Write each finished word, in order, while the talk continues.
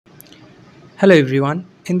Hello everyone,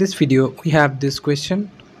 in this video we have this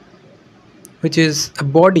question, which is a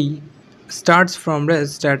body starts from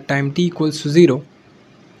rest at time t equals to 0.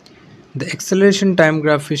 The acceleration time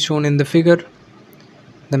graph is shown in the figure.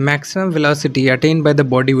 The maximum velocity attained by the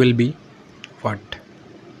body will be what?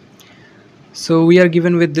 So we are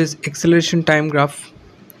given with this acceleration time graph.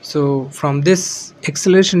 So from this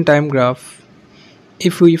acceleration time graph,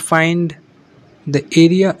 if we find the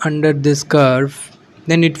area under this curve,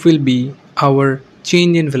 then it will be our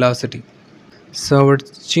change in velocity. So our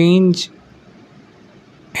change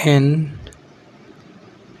in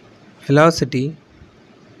velocity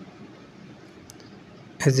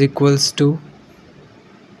is equals to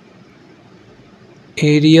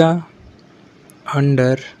area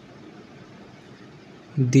under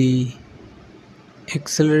the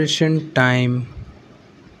acceleration time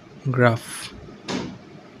graph,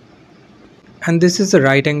 and this is a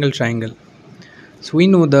right angle triangle. So we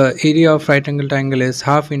know the area of right angle triangle is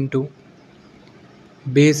half into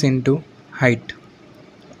base into height.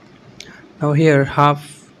 Now here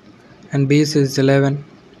half and base is 11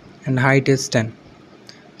 and height is 10.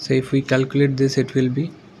 So if we calculate this, it will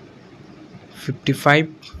be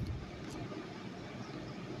 55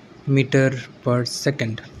 meter per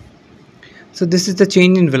second. So this is the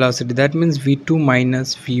change in velocity, that means v2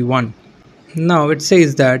 minus v1. Now it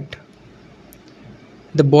says that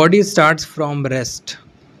the body starts from rest.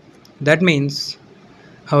 That means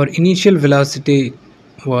our initial velocity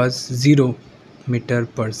was 0 meter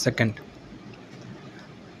per second.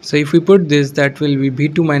 So if we put this, that will be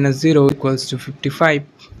v2 minus 0 equals to 55.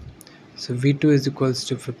 So v2 is equals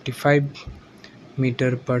to 55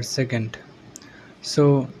 meter per second.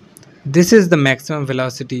 So this is the maximum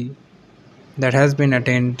velocity that has been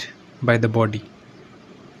attained by the body.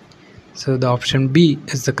 So the option B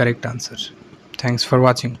is the correct answer. Thanks for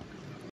watching.